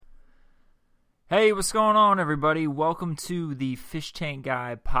Hey, what's going on, everybody? Welcome to the Fish Tank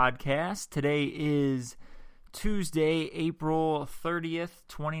Guy podcast. Today is Tuesday, April 30th,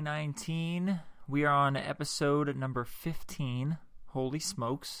 2019. We are on episode number 15. Holy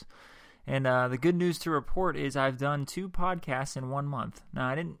smokes. And the good news to report is I've done 2 podcasts in 1 month. Now,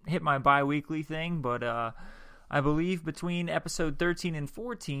 I didn't hit my bi-weekly thing, but I believe between episode 13 and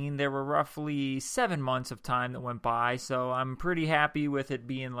 14, there were roughly 7 months of time that went by, so I'm pretty happy with it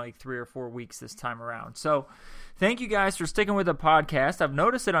being like 3 or 4 weeks this time around. So thank you guys for sticking with the podcast. I've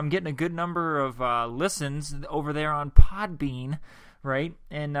noticed that I'm getting a good number of listens over there on Podbean, right?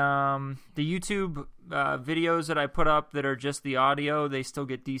 And the YouTube videos that I put up that are just the audio, they still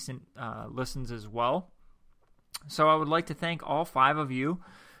get decent listens as well. So I would like to thank all 5 of you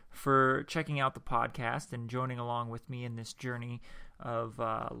for checking out the podcast and joining along with me in this journey of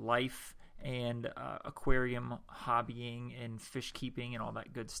life and aquarium hobbying and fish keeping and all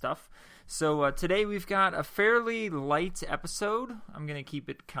that good stuff. So today we've got a fairly light episode. I'm going to keep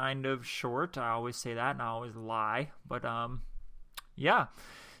it kind of short. I always say that and I always lie. But yeah.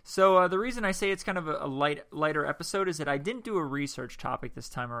 So the reason I say it's kind of a lighter episode is that I didn't do a research topic this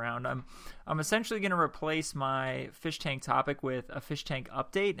time around. I'm essentially going to replace my fish tank topic with a fish tank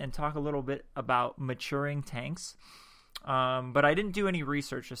update and talk a little bit about maturing tanks. But I didn't do any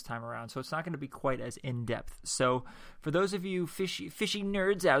research this time around, so it's not going to be quite as in-depth. So for those of you fishy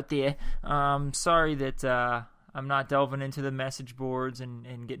nerds out there, sorry that I'm not delving into the message boards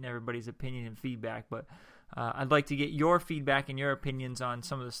and getting everybody's opinion and feedback, but I'd like to get your feedback and your opinions on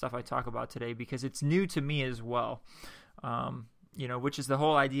some of the stuff I talk about today because it's new to me as well, which is the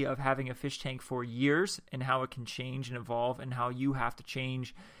whole idea of having a fish tank for years and how it can change and evolve and how you have to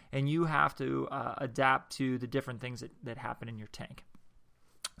change and you have to adapt to the different things that happen in your tank.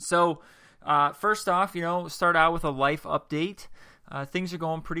 So first off, start out with a life update. Things are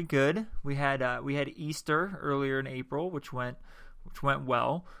going pretty good. We had Easter earlier in April, which went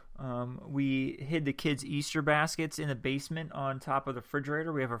well. We hid the kids' Easter baskets in the basement on top of the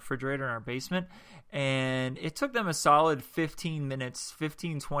refrigerator. We have a refrigerator in our basement, and it took them a solid 20 minutes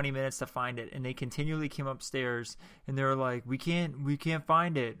to find it, and they continually came upstairs, and they were like, we can't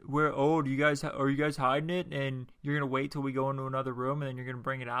find it. Are you guys hiding it, and you're going to wait till we go into another room, and then you're going to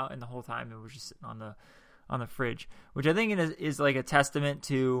bring it out, and the whole time it was just sitting on the fridge, which I think is like a testament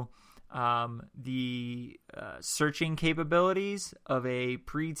to the searching capabilities of a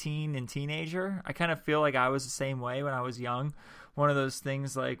preteen and teenager. I kind of feel like I was the same way when I was young. One of those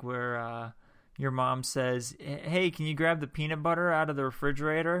things like where your mom says, hey, can you grab the peanut butter out of the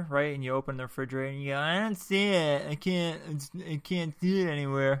refrigerator, right? And you open the refrigerator and you go, I don't see it. I can't see it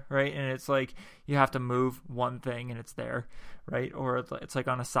anywhere, right? And it's like you have to move one thing and it's there, right? Or it's like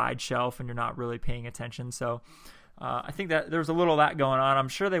on a side shelf and you're not really paying attention. So I think that there's a little of that going on. I'm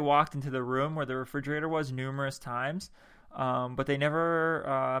sure they walked into the room where the refrigerator was numerous times, but they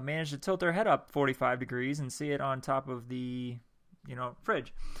never managed to tilt their head up 45 degrees and see it on top of the,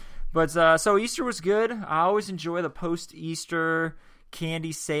 fridge. But so Easter was good. I always enjoy the post-Easter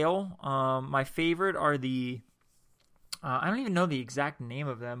candy sale. My favorite are the I don't even know the exact name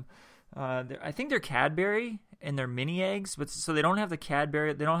of them. I think they're Cadbury and they're mini eggs, but so they don't have the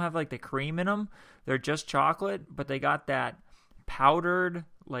Cadbury. They don't have like the cream in them. They're just chocolate, but they got that powdered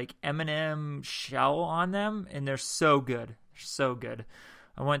like M&M shell on them, and they're so good. They're so good.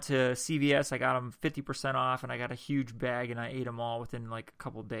 I went to CVS. I got them 50% off, and I got a huge bag, and I ate them all within like a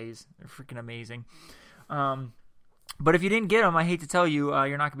couple days. They're freaking amazing. But if you didn't get them, I hate to tell you,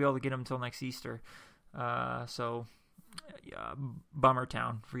 you're not gonna be able to get them until next Easter. So bummer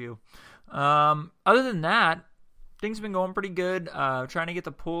town for you. Other than that, things have been going pretty good. Trying to get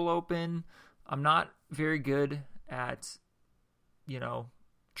the pool open. I'm not very good at,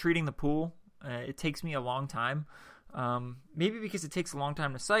 treating the pool. It takes me a long time. Maybe because it takes a long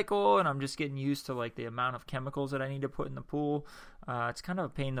time to cycle and I'm just getting used to like the amount of chemicals that I need to put in the pool. It's kind of a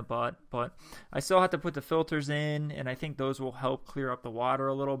pain in the butt, but I still have to put the filters in and I think those will help clear up the water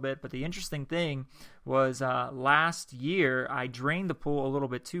a little bit. But the interesting thing was last year I drained the pool a little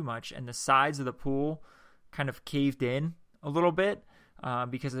bit too much and the sides of the pool kind of caved in a little bit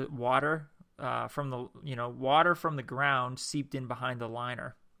because water from the ground seeped in behind the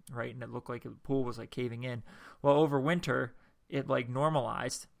liner. Right, and it looked like the pool was like caving in. Well, over winter, it like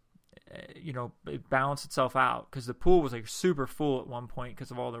normalized. It balanced itself out because the pool was like super full at one point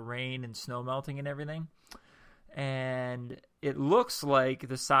because of all the rain and snow melting and everything. And it looks like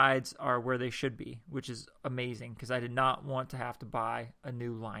the sides are where they should be, which is amazing because I did not want to have to buy a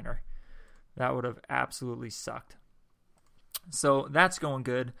new liner. That would have absolutely sucked. So that's going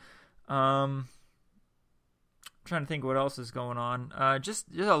good. trying to think what else is going on. Just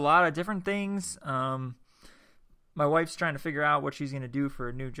a lot of different things. My wife's trying to figure out what she's going to do for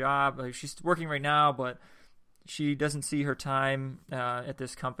a new job. Like, she's working right now, but she doesn't see her time at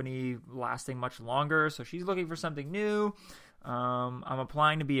this company lasting much longer, so she's looking for something new. I'm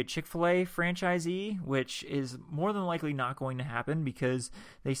applying to be a Chick-fil-A franchisee, which is more than likely not going to happen because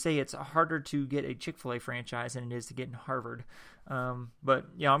they say it's harder to get a Chick-fil-A franchise than it is to get in Harvard. But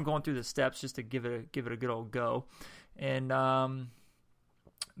yeah, I'm going through the steps just to give it a good old go. And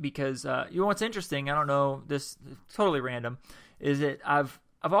because what's interesting, I don't know, this is totally random, is that I've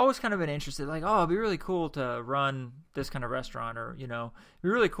always kind of been interested, like, oh, it'd be really cool to run this kind of restaurant, or, it'd be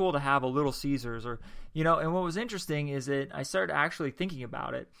really cool to have a Little Caesars, or, and what was interesting is that I started actually thinking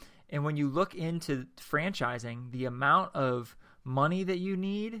about it. And when you look into franchising, the amount of money that you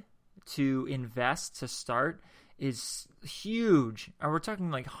need to invest to start is huge. We're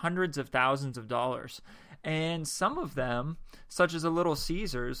talking like hundreds of thousands of dollars. And some of them, such as a Little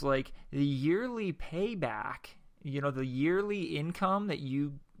Caesars, like the yearly payback, the yearly income that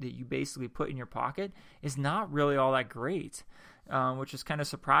you basically put in your pocket is not really all that great, which is kind of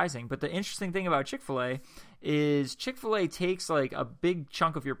surprising. But the interesting thing about Chick-fil-A is Chick-fil-A takes like a big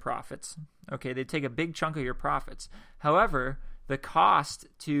chunk of your profits. Okay, they take a big chunk of your profits. However, the cost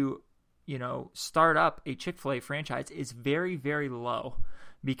to start up a Chick-fil-A franchise is very, very low.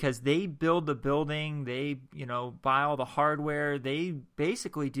 Because they build the building, they, buy all the hardware, they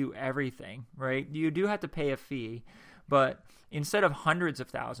basically do everything, right? You do have to pay a fee, but instead of hundreds of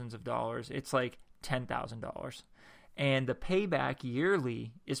thousands of dollars, it's like $10,000. And the payback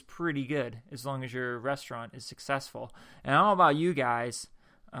yearly is pretty good as long as your restaurant is successful. And I don't know about you guys,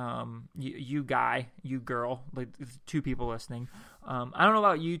 you guy, you girl, like 2 people listening. I don't know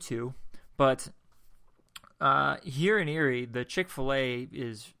about you two, but here in Erie, the Chick-fil-A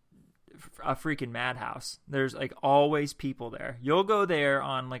is a freaking madhouse. There's like always people there. You'll go there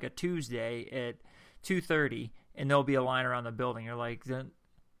on like a Tuesday at 2:30, and there'll be a line around the building. You're like, do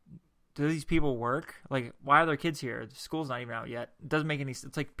these people work? Like, why are their kids here? The school's not even out yet. It doesn't make any sense.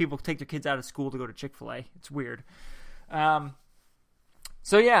 It's like people take their kids out of school to go to Chick-fil-A. It's weird.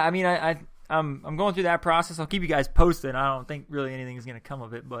 So yeah, I mean, I'm going through that process. I'll keep you guys posted. I don't think really anything is going to come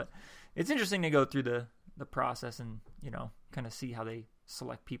of it, but it's interesting to go through the process and kind of see how they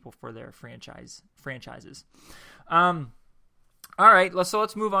select people for their franchises. All right,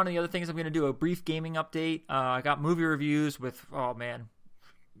 let's move on to the other things. I'm going to do a brief gaming update. I got movie reviews with, oh man,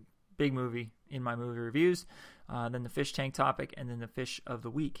 big movie in my movie reviews. Then the fish tank topic, and then the fish of the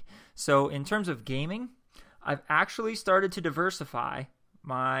week. So in terms of gaming, I've actually started to diversify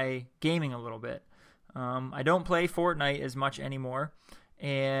my gaming a little bit. I don't play Fortnite as much anymore.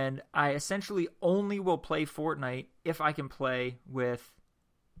 And I essentially only will play Fortnite if I can play with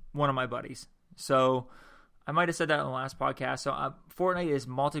one of my buddies. So I might have said that in the last podcast. So Fortnite is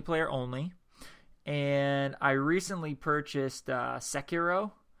multiplayer only. And I recently purchased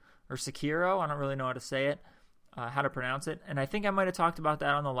Sekiro. I don't really know how to say it, how to pronounce it. And I think I might have talked about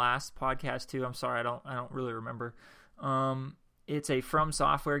that on the last podcast too. I'm sorry, I don't really remember. It's a From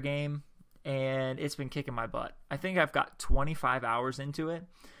Software game. And it's been kicking my butt. I think I've got 25 hours into it,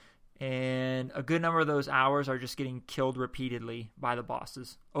 and a good number of those hours are just getting killed repeatedly by the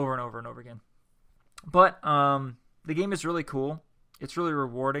bosses over and over and over again. But the game is really cool. It's really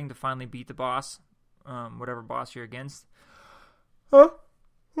rewarding to finally beat the boss, whatever boss you're against. Oh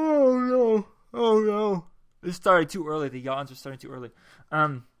no. This started too early. The yawns are starting too early.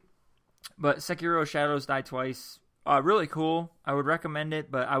 But Sekiro Shadows Die Twice. Really cool. I would recommend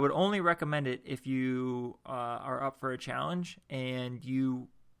it, but I would only recommend it if you are up for a challenge and you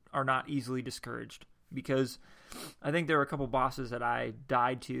are not easily discouraged. Because I think there were a couple bosses that I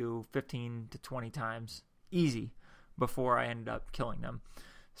died to 15 to 20 times easy before I ended up killing them.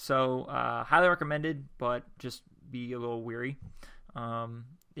 So highly recommended, but just be a little weary. And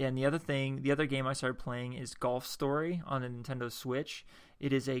the other game I started playing is Golf Story on the Nintendo Switch.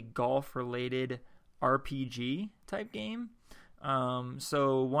 It is a golf-related RPG type game.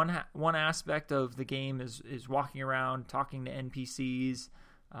 So one aspect of the game is walking around, talking to NPCs,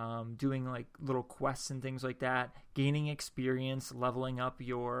 doing like little quests and things like that, gaining experience, leveling up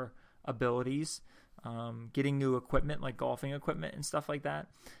your abilities, getting new equipment like golfing equipment and stuff like that.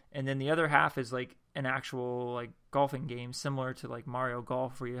 And then the other half is like an actual like golfing game similar to like Mario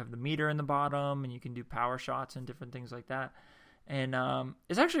Golf, where you have the meter in the bottom and you can do power shots and different things like that. And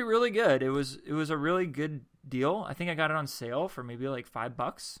it's actually really good. It was a really good deal. I think I got it on sale for maybe like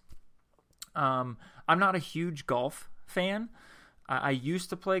 $5. I'm not a huge golf fan. I used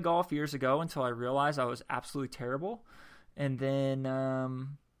to play golf years ago until I realized I was absolutely terrible. And then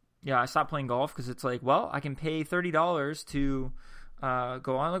I stopped playing golf because it's like, well, I can pay $30 to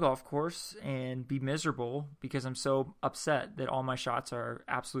go on the golf course and be miserable because I'm so upset that all my shots are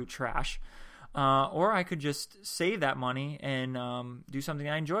absolute trash. Or I could just save that money and do something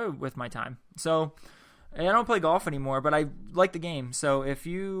I enjoy with my time. So I don't play golf anymore, but I like the game. So if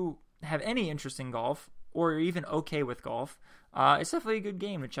you have any interest in golf or you're even okay with golf, it's definitely a good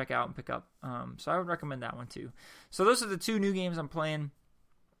game to check out and pick up. So I would recommend that one too. So those are the 2 new games I'm playing.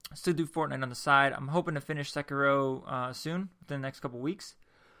 Still do Fortnite on the side. I'm hoping to finish Sekiro soon, within the next couple weeks.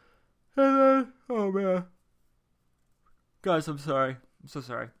 And then, oh man. Guys, I'm sorry. I'm so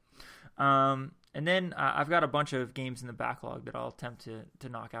sorry. And then I've got a bunch of games in the backlog that I'll attempt to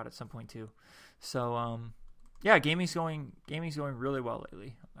knock out at some point too. So gaming's going really well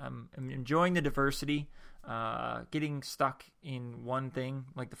lately. I'm enjoying the diversity. Getting stuck in one thing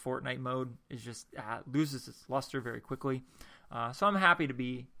like the Fortnite mode is just loses its luster very quickly. So I'm happy to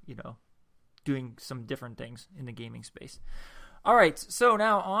be doing some different things in the gaming space. All right, so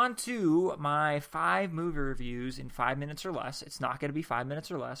now on to my 5 movie reviews in 5 minutes or less. It's not going to be 5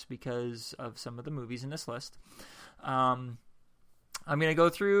 minutes or less because of some of the movies in this list. I'm going to go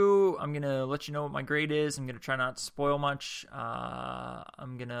through. I'm going to let you know what my grade is. I'm going to try not to spoil much. You guys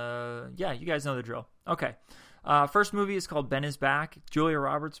know the drill. Okay. First movie is called Ben is Back. Julia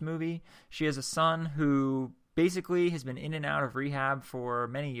Roberts movie. She has a son who basically has been in and out of rehab for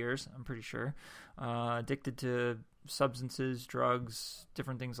many years, I'm pretty sure. Addicted to substances, drugs,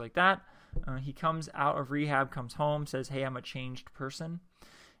 different things like that. He comes out of rehab, comes home, says, hey, I'm a changed person.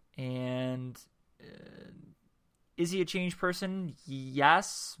 And is he a changed person?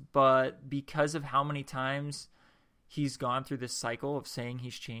 Yes, but because of how many times he's gone through this cycle of saying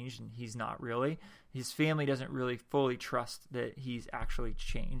he's changed and he's not really, his family doesn't really fully trust that he's actually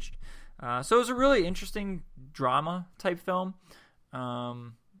changed. So it was a really interesting drama type film. I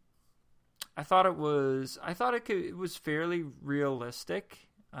thought it was fairly realistic.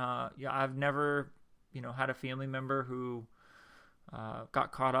 I've never, had a family member who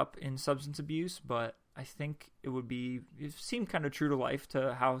got caught up in substance abuse, but I think it seemed kind of true to life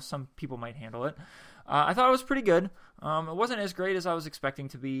to how some people might handle it. I thought it was pretty good. It wasn't as great as I was expecting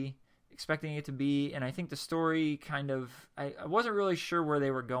it to be, and I think the story I wasn't really sure where they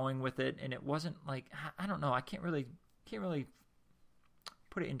were going with it, and it wasn't like, I don't know, I can't really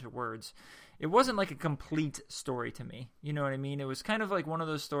put it into words. It wasn't like a complete story to me. You know what I mean? It was kind of like one of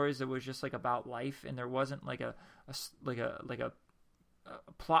those stories that was just like about life, and there wasn't like a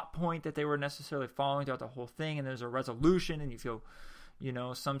plot point that they were necessarily following throughout the whole thing, and there's a resolution, and you feel,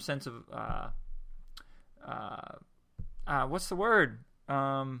 some sense of what's the word?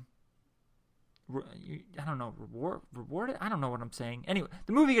 I don't know, rewarded? I don't know what I'm saying. Anyway,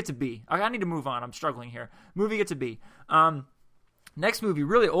 the movie gets a B. I need to move on. I'm struggling here. Movie gets a B. Next movie,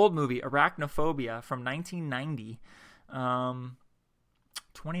 really old movie, Arachnophobia from 1990.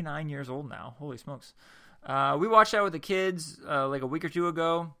 29 years old now. Holy smokes. We watched that with the kids like a week or two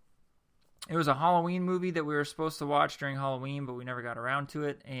ago. It was a Halloween movie that we were supposed to watch during Halloween, but we never got around to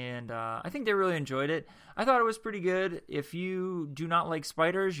it. And I think they really enjoyed it. I thought it was pretty good. If you do not like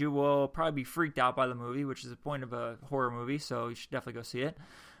spiders, you will probably be freaked out by the movie, which is the point of a horror movie, so you should definitely go see it.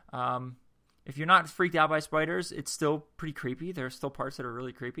 If you're not freaked out by spiders, it's still pretty creepy. There are still parts that are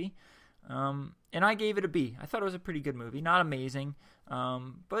really creepy. And I gave it a B. I thought it was a pretty good movie. Not amazing,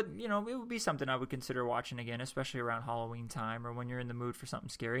 but, it would be something I would consider watching again, especially around Halloween time or when you're in the mood for something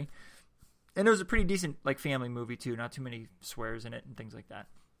scary. And it was a pretty decent family movie, too. Not too many swears in it and things like that.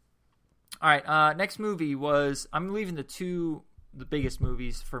 All right, next movie was... I'm leaving the biggest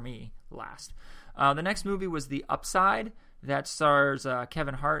movies for me last. The next movie was The Upside. That stars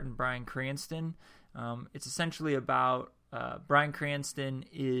Kevin Hart and Bryan Cranston. It's essentially about Bryan Cranston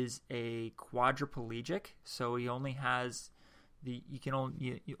is a quadriplegic, so he only has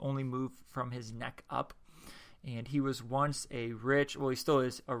you only move from his neck up. And he was once he still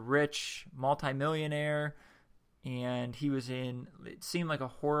is a rich multimillionaire, and he was it seemed like a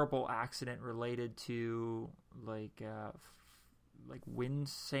horrible accident related to like wind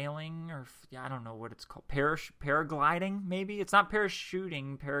sailing, or I don't know what it's called, paragliding maybe. It's not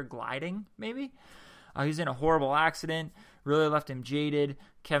parachuting, paragliding maybe. He's in a horrible accident, really left him jaded.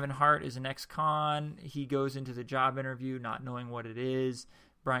 Kevin Hart is an ex-con. He goes into the job interview not knowing what it is.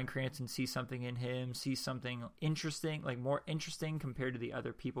 Bryan Cranston sees something in him, sees something interesting, like more interesting compared to the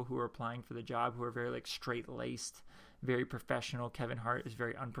other people who are applying for the job, who are very straight-laced, very professional. Kevin Hart is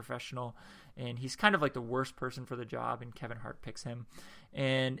very unprofessional, and he's kind of like the worst person for the job, and Kevin Hart picks him.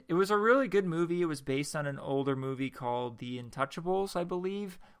 And it was a really good movie. It was based on an older movie called The Untouchables, I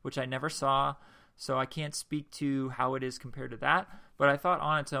believe, which I never saw. so I can't speak to how it is compared to that. But I thought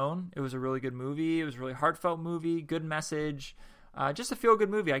on its own, it was a really good movie. It was a really heartfelt movie, good message, just a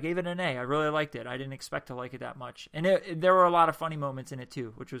feel-good movie. I gave it an A. I really liked it. I didn't expect to like it that much. And there were a lot of funny moments in it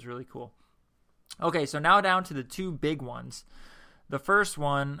too, which was really cool. Okay, so now down to the two big ones. The first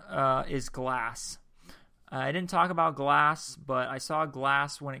one is Glass. I didn't talk about Glass, but I saw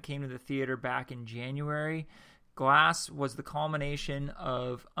Glass when it came to the theater back in January. Glass was the culmination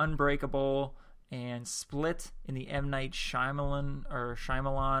of Unbreakable and Split in the M. Night Shyamalan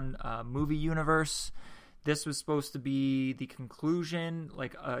movie universe. This was supposed to be the conclusion,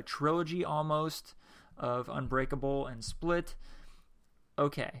 like a trilogy almost, of Unbreakable and Split.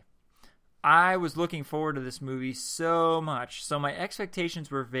 Okay. I was looking forward to this movie so much, so my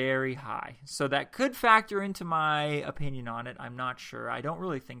expectations were very high. So that could factor into my opinion on it. I'm not sure. I don't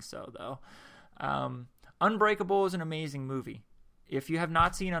really think so, though. Unbreakable is an amazing movie. If you have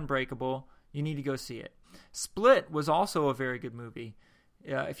not seen Unbreakable, you need to go see it. Split was also a very good movie.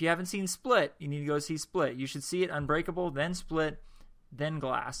 If you haven't seen Split, you need to go see Split. You should see it Unbreakable, then Split, then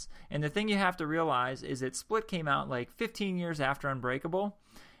Glass. And the thing you have to realize is that Split came out like 15 years after Unbreakable,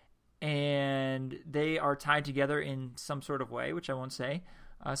 and they are tied together in some sort of way, which I won't say.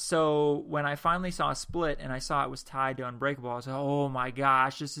 So when I finally saw Split and I saw it was tied to Unbreakable, I was like, oh my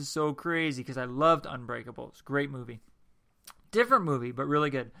gosh, this is so crazy, because I loved Unbreakable. It's a great movie. Different movie, but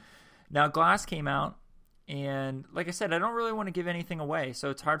really good. Now, Glass came out, and like I said, I don't really want to give anything away, so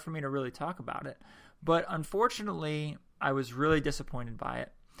it's hard for me to really talk about it. But unfortunately, I was really disappointed by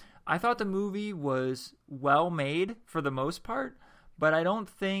it. I thought the movie was well made for the most part, but I don't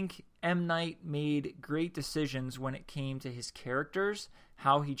think M. Night made great decisions when it came to his characters,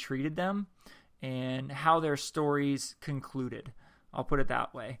 how he treated them, and how their stories concluded. I'll put it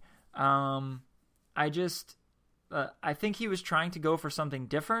that way. I think he was trying to go for something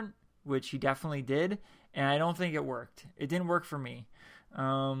different, which he definitely did, and I don't think it worked. It didn't work for me.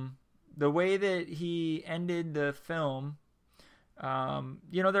 The way that he ended the film, there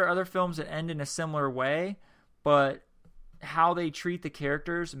are other films that end in a similar way, but how they treat the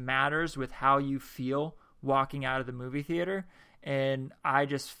characters matters with how you feel walking out of the movie theater, and I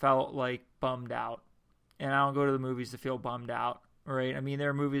just felt like bummed out. And I don't go to the movies to feel bummed out, right? I mean, there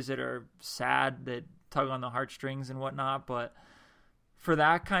are movies that are sad, that tug on the heartstrings and whatnot, but for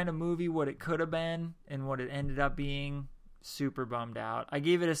that kind of movie, what it could have been and what it ended up being, super bummed out. I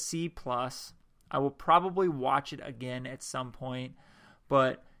gave it a C+. I will probably watch it again at some point,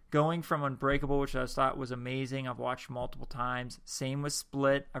 but going from Unbreakable, which I thought was amazing, I've watched multiple times. Same with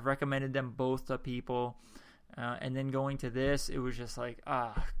Split. I've recommended them both to people. And then going to this, it was just like,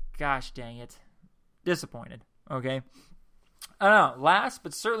 gosh dang it. Disappointed. Okay. I don't know. Last,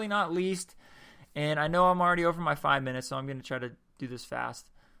 but certainly not least, and I know I'm already over my 5 minutes, so I'm going to try to do this fast.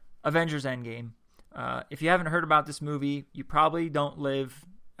 Avengers Endgame. If you haven't heard about this movie, you probably don't live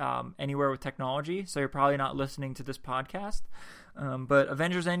anywhere with technology, so you're probably not listening to this podcast. But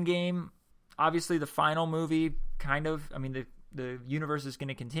Avengers Endgame, obviously the final movie, the universe is going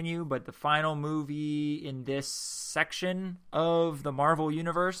to continue, but the final movie in this section of the Marvel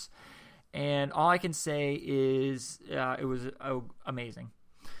universe, and all I can say is it was amazing.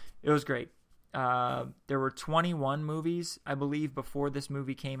 It was great. There were 21 movies, I believe, before this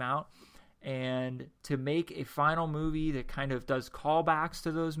movie came out. And to make a final movie that kind of does callbacks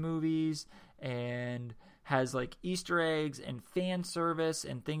to those movies and has like Easter eggs and fan service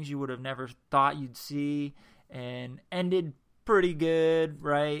and things you would have never thought you'd see, and ended pretty good,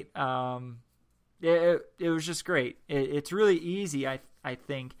 right? It was just great. It's really easy, I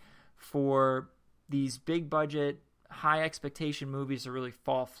think, for these big budget, high expectation movies to really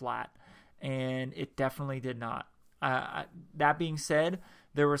fall flat. And it definitely did not. That being said,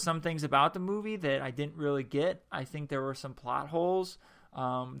 there were some things about the movie that I didn't really get. I think there were some plot holes.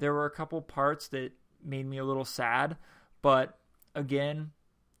 There were a couple parts that made me a little sad. But again,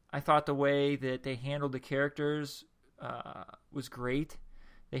 I thought the way that they handled the characters was great.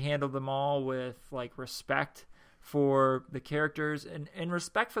 They handled them all with like respect for the characters and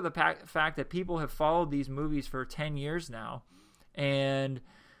respect for the fact that people have followed these movies for 10 years now. And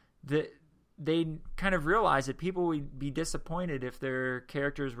they kind of realized that people would be disappointed if their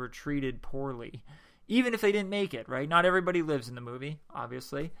characters were treated poorly, even if they didn't make it, right? Not everybody lives in the movie,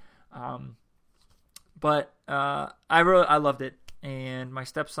 obviously. But I loved it, and my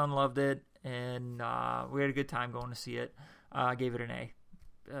stepson loved it, and we had a good time going to see it. I gave it an A.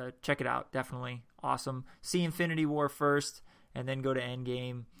 Check it out. Definitely awesome. See Infinity War first, and then go to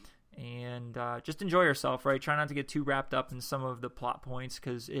Endgame. And just enjoy yourself, right? Try not to get too wrapped up in some of the plot points,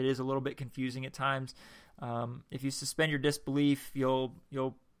 because it is a little bit confusing at times. If you suspend your disbelief, you'll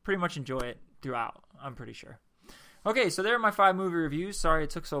pretty much enjoy it. throughout, I'm pretty sure. Okay, so there are my 5 movie reviews. Sorry it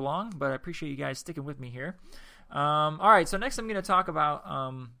took so long, but I appreciate you guys sticking with me here. All right, so next I'm going to talk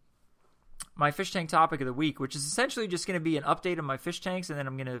about my fish tank topic of the week, which is essentially just going to be an update of my fish tanks, and then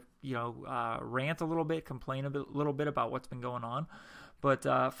I'm going to, rant a little bit, complain a little bit about what's been going on. But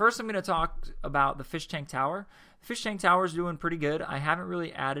first I'm going to talk about the fish tank tower. The fish tank tower is doing pretty good. I haven't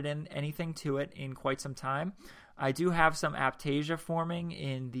really added in anything to it in quite some time. I do have some aptasia forming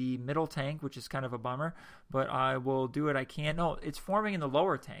in the middle tank, which is kind of a bummer, but I will do what I can. No, it's forming in the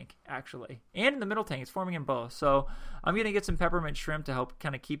lower tank, actually, and in the middle tank. It's forming in both. So I'm going to get some peppermint shrimp to help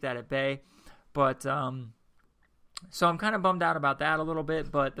kind of keep that at bay. But so I'm kind of bummed out about that a little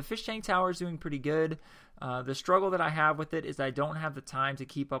bit, but the fish tank tower is doing pretty good. The struggle that I have with it is I don't have the time to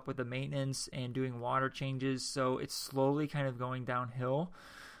keep up with the maintenance and doing water changes, so it's slowly kind of going downhill.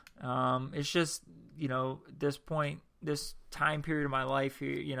 It's just, this time period of my life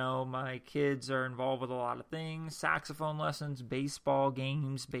here, my kids are involved with a lot of things, saxophone lessons, baseball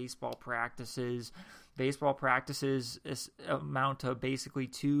games, baseball practices. Baseball practices amount to basically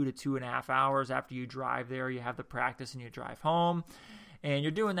 2 to 2.5 hours after you drive there. You have the practice and you drive home. And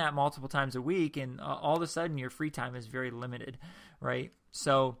you're doing that multiple times a week, and all of a sudden your free time is very limited, right?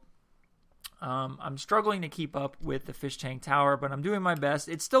 So I'm struggling to keep up with the fish tank tower, but I'm doing my best.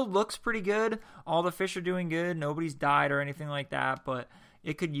 It still looks pretty good. All the fish are doing good. Nobody's died or anything like that, but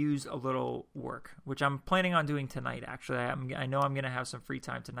it could use a little work, which I'm planning on doing tonight, actually. I know I'm going to have some free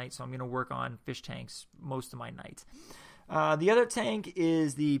time tonight, so I'm going to work on fish tanks most of my night. The other tank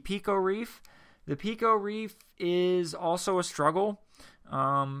is the Pico Reef. The Pico Reef is also a struggle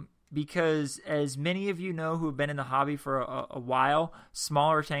because, as many of you know who have been in the hobby for a while,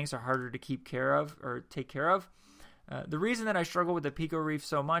 smaller tanks are harder to take care of. The reason that I struggle with the Pico Reef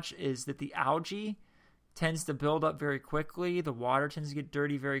so much is that the algae tends to build up very quickly. The water tends to get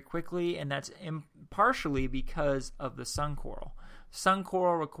dirty very quickly, and that's partially because of the sun coral. Sun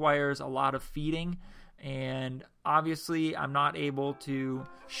coral requires a lot of feeding, and obviously I'm not able to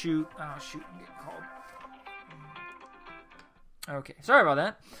shoot. Oh, shoot, I'm getting called. Okay, sorry about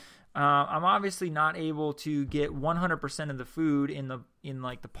that. I'm obviously not able to get 100% of the food in the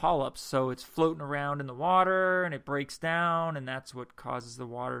polyps, so it's floating around in the water and it breaks down, and that's what causes the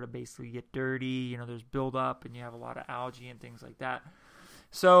water to basically get dirty. There's buildup and you have a lot of algae and things like that.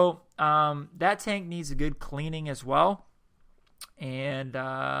 So that tank needs a good cleaning as well, and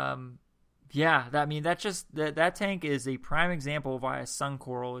that tank is a prime example of why a sun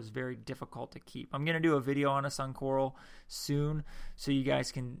coral is very difficult to keep. I'm going to do a video on a sun coral soon so you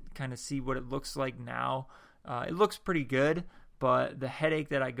guys can kind of see what it looks like now. It looks pretty good, but the headache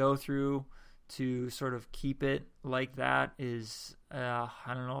that I go through to sort of keep it like that is, I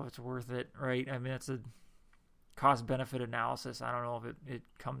don't know if it's worth it, right? I mean, it's a cost-benefit analysis. I don't know if it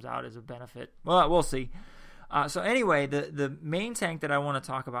comes out as a benefit. Well, we'll see. So anyway, the main tank that I want to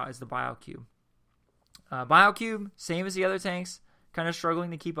talk about is the BioCube. BioCube, same as the other tanks, kind of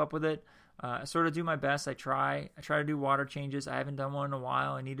struggling to keep up with it. I sort of do my best. I try to do water changes. I haven't done one in a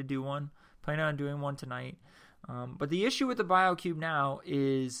while. I need to do one. Planning on doing one tonight. But the issue with the BioCube now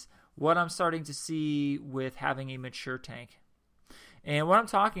is what I'm starting to see with having a mature tank. And what I'm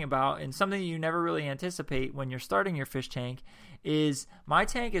talking about, and something you never really anticipate when you're starting your fish tank, is my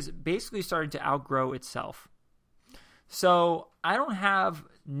tank is basically starting to outgrow itself. So I don't have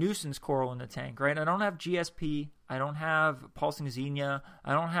nuisance coral in the tank, right? I don't have GSP. I don't have pulsing xenia.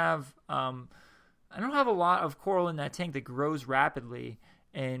 I don't have a lot of coral in that tank that grows rapidly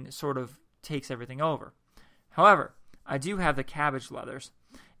and sort of takes everything over. However, I do have the cabbage leathers,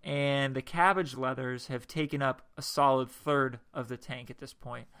 and the cabbage leathers have taken up a solid third of the tank at this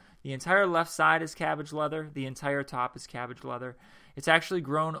point. The entire left side is cabbage leather. The entire top is cabbage leather. It's actually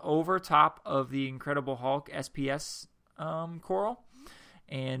grown over top of the Incredible Hulk SPS coral.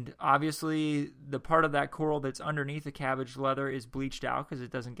 And obviously, the part of that coral that's underneath the cabbage leather is bleached out because it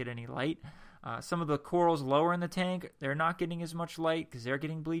doesn't get any light. Some of the corals lower in the tank, they're not getting as much light because they're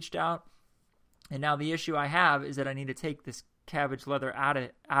getting bleached out. And now the issue I have is that I need to take this cabbage leather out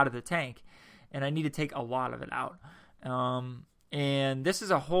of the tank, and I need to take a lot of it out. And this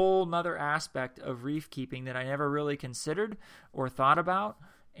is a whole nother aspect of reef keeping that I never really considered or thought about,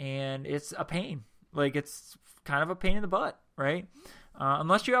 and it's a pain. Like, it's kind of a pain in the butt, right?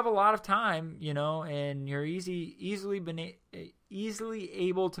 Unless you have a lot of time, and you're easily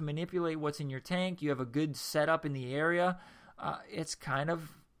able to manipulate what's in your tank. You have a good setup in the area. It's kind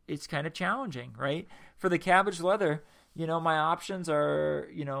of challenging, right? For the cabbage leather, my options are,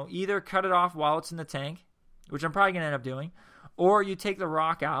 either cut it off while it's in the tank, which I'm probably going to end up doing, or you take the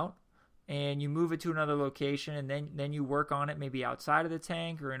rock out and you move it to another location, and then you work on it maybe outside of the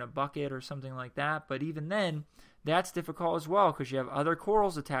tank or in a bucket or something like that. But even then, that's difficult as well because you have other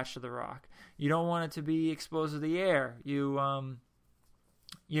corals attached to the rock. You don't want it to be exposed to the air. You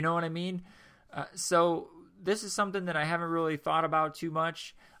know what I mean? So this is something that I haven't really thought about too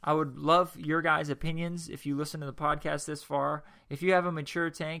much. I would love your guys' opinions if you listen to the podcast this far. If you have a mature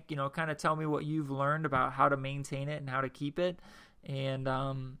tank, kind of tell me what you've learned about how to maintain it and how to keep it, and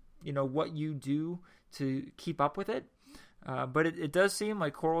what you do to keep up with it. But it does seem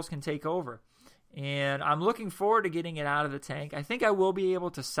like corals can take over. And I'm looking forward to getting it out of the tank. I think I will be able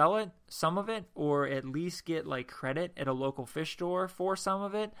to sell it, some of it, or at least get credit at a local fish store for some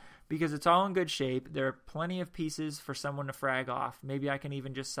of it, because it's all in good shape. There are plenty of pieces for someone to frag off. Maybe I can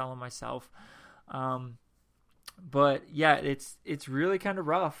even just sell them myself. But yeah, it's really kind of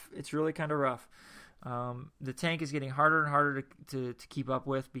rough. It's really kind of rough. The tank is getting harder and harder to keep up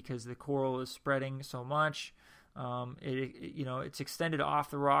with because the coral is spreading so much. It's extended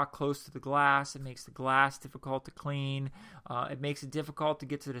off the rock close to the glass. It makes the glass difficult to clean. It makes it difficult to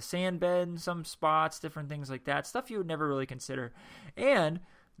get to the sand bed in some spots, different things like that. Stuff you would never really consider. And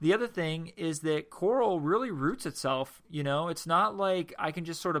the other thing is that coral really roots itself. It's not like I can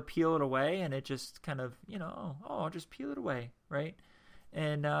just sort of peel it away and it just kind of, I'll just peel it away, right?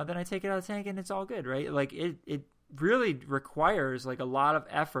 And then I take it out of the tank and it's all good, right? It really requires a lot of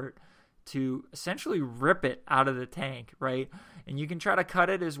effort to essentially rip it out of the tank, right? And you can try to cut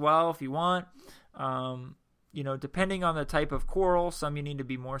it as well if you want. Depending on the type of coral, some you need to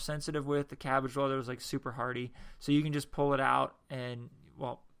be more sensitive with. The cabbage leather is super hardy, so you can just pull it out and,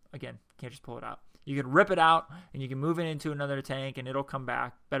 well, again, can't just pull it out. You can rip it out and you can move it into another tank and it'll come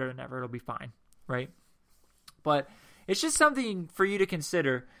back better than ever. It'll be fine, right? But it's just something for you to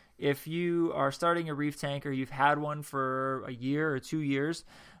consider if you are starting a reef tank or you've had one for a year or 2 years.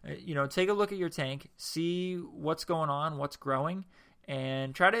 Take a look at your tank, see what's going on, what's growing,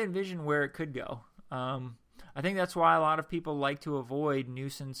 and try to envision where it could go. I think that's why a lot of people like to avoid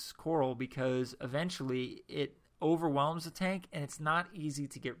nuisance coral, because eventually it overwhelms the tank and it's not easy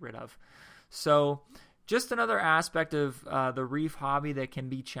to get rid of. So just another aspect of the reef hobby that can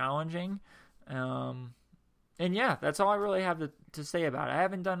be challenging. And yeah, that's all I really have to say about it. I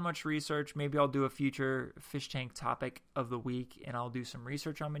haven't done much research. Maybe I'll do a future fish tank topic of the week, and I'll do some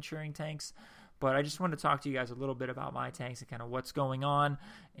research on maturing tanks. But I just wanted to talk to you guys a little bit about my tanks and kind of what's going on,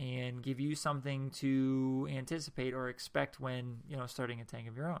 and give you something to anticipate or expect when starting a tank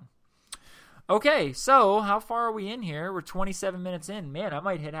of your own. Okay, so how far are we in here? We're 27 minutes in. Man, I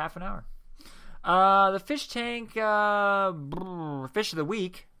might hit half an hour. The fish tank fish of the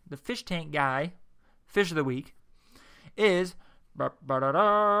week, the fish tank guy. Fish of the week is the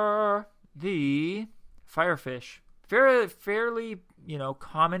firefish. Fairly,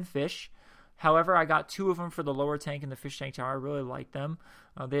 common fish. However, I got 2 of them for the lower tank in the fish tank tower. I really like them.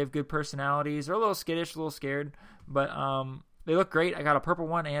 They have good personalities. They're a little skittish, a little scared, but they look great. I got a purple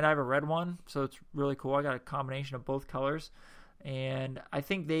one and I have a red one, so it's really cool. I got a combination of both colors. And I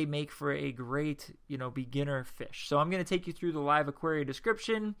think they make for a great, beginner fish. So I'm going to take you through the live aquarium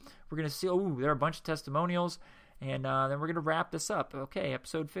description. We're going to see, there are a bunch of testimonials. And then we're going to wrap this up. Okay,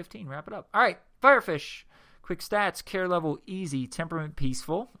 episode 15, wrap it up. All right, firefish. Quick stats, care level easy, temperament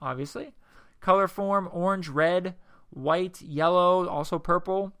peaceful, obviously. Color form, orange, red, white, yellow, also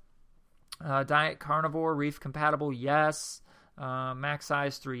purple. Diet carnivore, reef compatible, yes. Max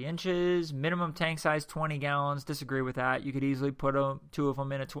size 3 inches, minimum tank size 20 gallons. Disagree with that. You could easily put 2 of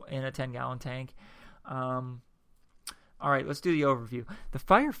them in a 10-gallon tank. All right, let's do the overview. The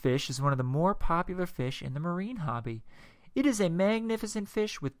firefish is one of the more popular fish in the marine hobby. It is a magnificent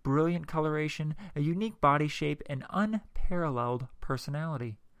fish with brilliant coloration, a unique body shape, and unparalleled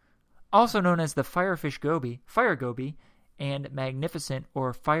personality. Also known as the firefish goby, fire goby, and magnificent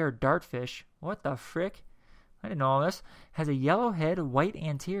or fire dartfish. What the frick? I didn't know all this. Has a yellow head, white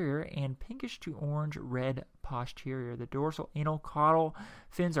anterior, and pinkish to orange-red posterior. The dorsal anal caudal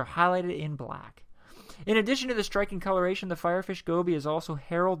fins are highlighted in black. In addition to the striking coloration, the firefish goby is also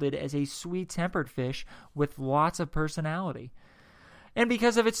heralded as a sweet-tempered fish with lots of personality. And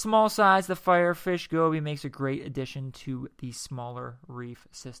because of its small size, the firefish goby makes a great addition to the smaller reef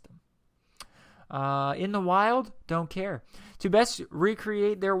system. In the wild, don't care. To best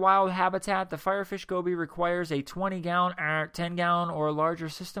recreate their wild habitat, the firefish goby requires a 20-gallon, 10-gallon, or larger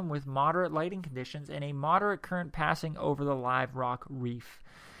system with moderate lighting conditions and a moderate current passing over the live rock reef.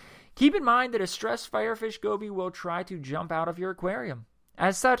 Keep in mind that a stressed firefish goby will try to jump out of your aquarium.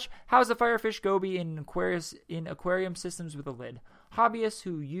 As such, how is the firefish goby in aquarium systems with a lid? Hobbyists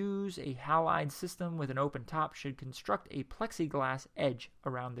who use a halide system with an open top should construct a plexiglass edge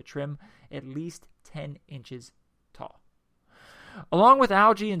around the trim, at least 10 inches tall. Along with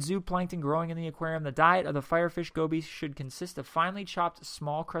algae and zooplankton growing in the aquarium, the diet of the firefish goby should consist of finely chopped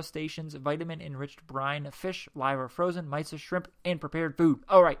small crustaceans, vitamin-enriched brine, fish, live or frozen, mice, shrimp, and prepared food.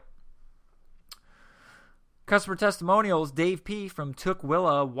 All right. Customer testimonials. Dave P. from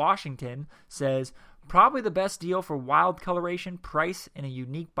Tukwila, Washington says, probably the best deal for wild coloration, price, and a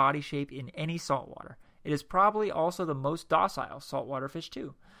unique body shape in any saltwater. It is probably also the most docile saltwater fish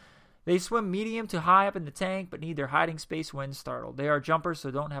too. They swim medium to high up in the tank, but need their hiding space when startled. They are jumpers,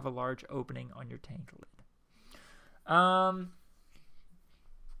 so don't have a large opening on your tank lid.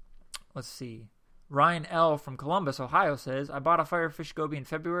 Let's see. Ryan L. from Columbus, Ohio says, I bought a firefish goby in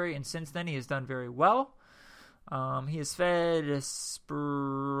February, and since then he has done very well. He is fed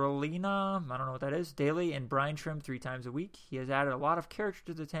spirulina, I don't know what that is, daily, and brine shrimp 3 times a week. He has added a lot of character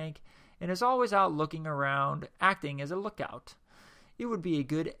to the tank and is always out looking around, acting as a lookout. It would be a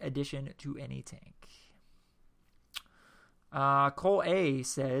good addition to any tank. Cole A.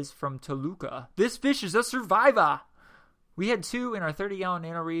 says from Toluca, this fish is a survivor. We had 2 in our 30-gallon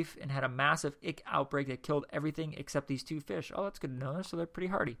nano reef and had a massive ick outbreak that killed everything except these 2 fish. Oh, that's good to know. So they're pretty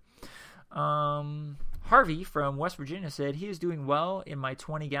hardy. Harvey from West Virginia said, he is doing well in my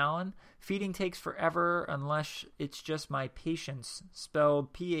 20-gallon. Feeding takes forever unless it's just my patience,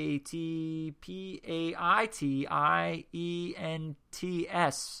 spelled P-A-T-P-A-I-T-I-E-N-T-S.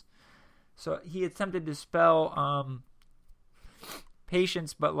 So he attempted to spell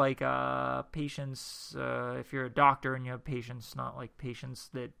patience, but like patience if you're a doctor and you have patience, not like patience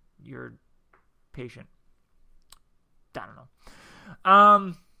that you're patient. I don't know.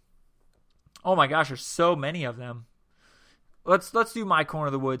 Oh my gosh, there's so many of them. Let's do my corner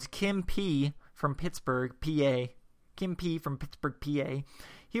of the woods. Kim P. from Pittsburgh, PA. Kim P. from Pittsburgh, PA.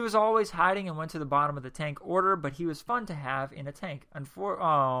 He was always hiding and went to the bottom of the tank order, but he was fun to have in a tank.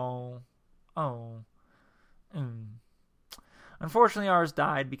 Unfortunately, ours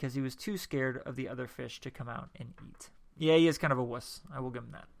died because he was too scared of the other fish to come out and eat. Yeah, he is kind of a wuss. I will give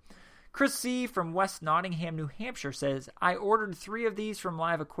him that. Chris C. from West Nottingham, New Hampshire says, I ordered 3 of these from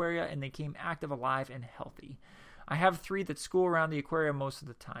Live Aquaria and they came active, alive, and healthy. I have 3 that school around the aquarium most of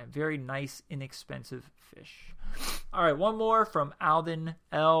the time. Very nice, inexpensive fish. All right, one more from Alden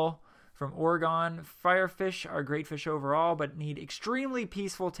L. from Oregon. Firefish are great fish overall, but need extremely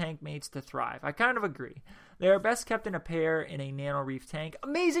peaceful tank mates to thrive. I kind of agree. They are best kept in a pair in a nano reef tank.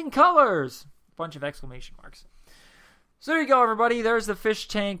 Amazing colors! Bunch of exclamation marks. So there you go, everybody. There's the fish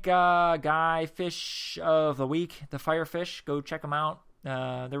tank guy fish of the week, the firefish. Go check them out.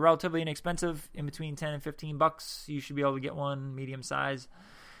 They're relatively inexpensive, in between $10 and $15. You should be able to get one medium size.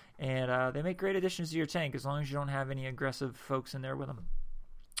 And they make great additions to your tank as long as you don't have any aggressive folks in there with them.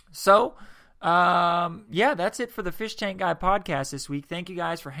 So, yeah, that's it for the Fish Tank Guy podcast this week. Thank you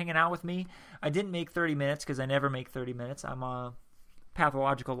guys for hanging out with me. I didn't make 30 minutes because I never make 30 minutes. I'm a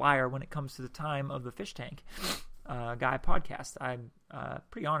pathological liar when it comes to the time of the Fish Tank Guy podcast. I'm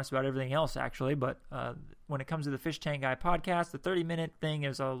pretty honest about everything else, actually, but when it comes to the Fish Tank Guy podcast, the 30-minute thing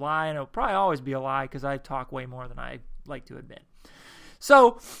is a lie, and it'll probably always be a lie because I talk way more than I like to admit.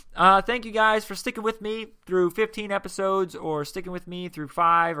 So, thank you guys for sticking with me through 15 episodes, or sticking with me through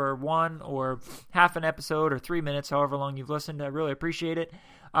 5 or 1 or half an episode or 3 minutes, however long you've listened. I really appreciate it.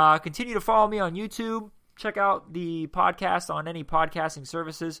 Continue to follow me on YouTube. Check out the podcast on any podcasting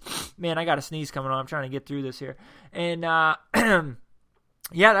services. Man, I got a sneeze coming on. I'm trying to get through this here. And,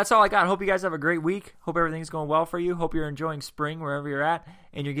 yeah, that's all I got. Hope you guys have a great week. Hope everything's going well for you. Hope you're enjoying spring wherever you're at,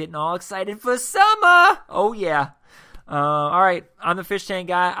 and you're getting all excited for summer. Oh, yeah. All right. I'm the Fish Tank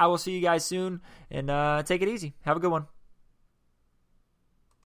Guy. I will see you guys soon, and take it easy. Have a good one.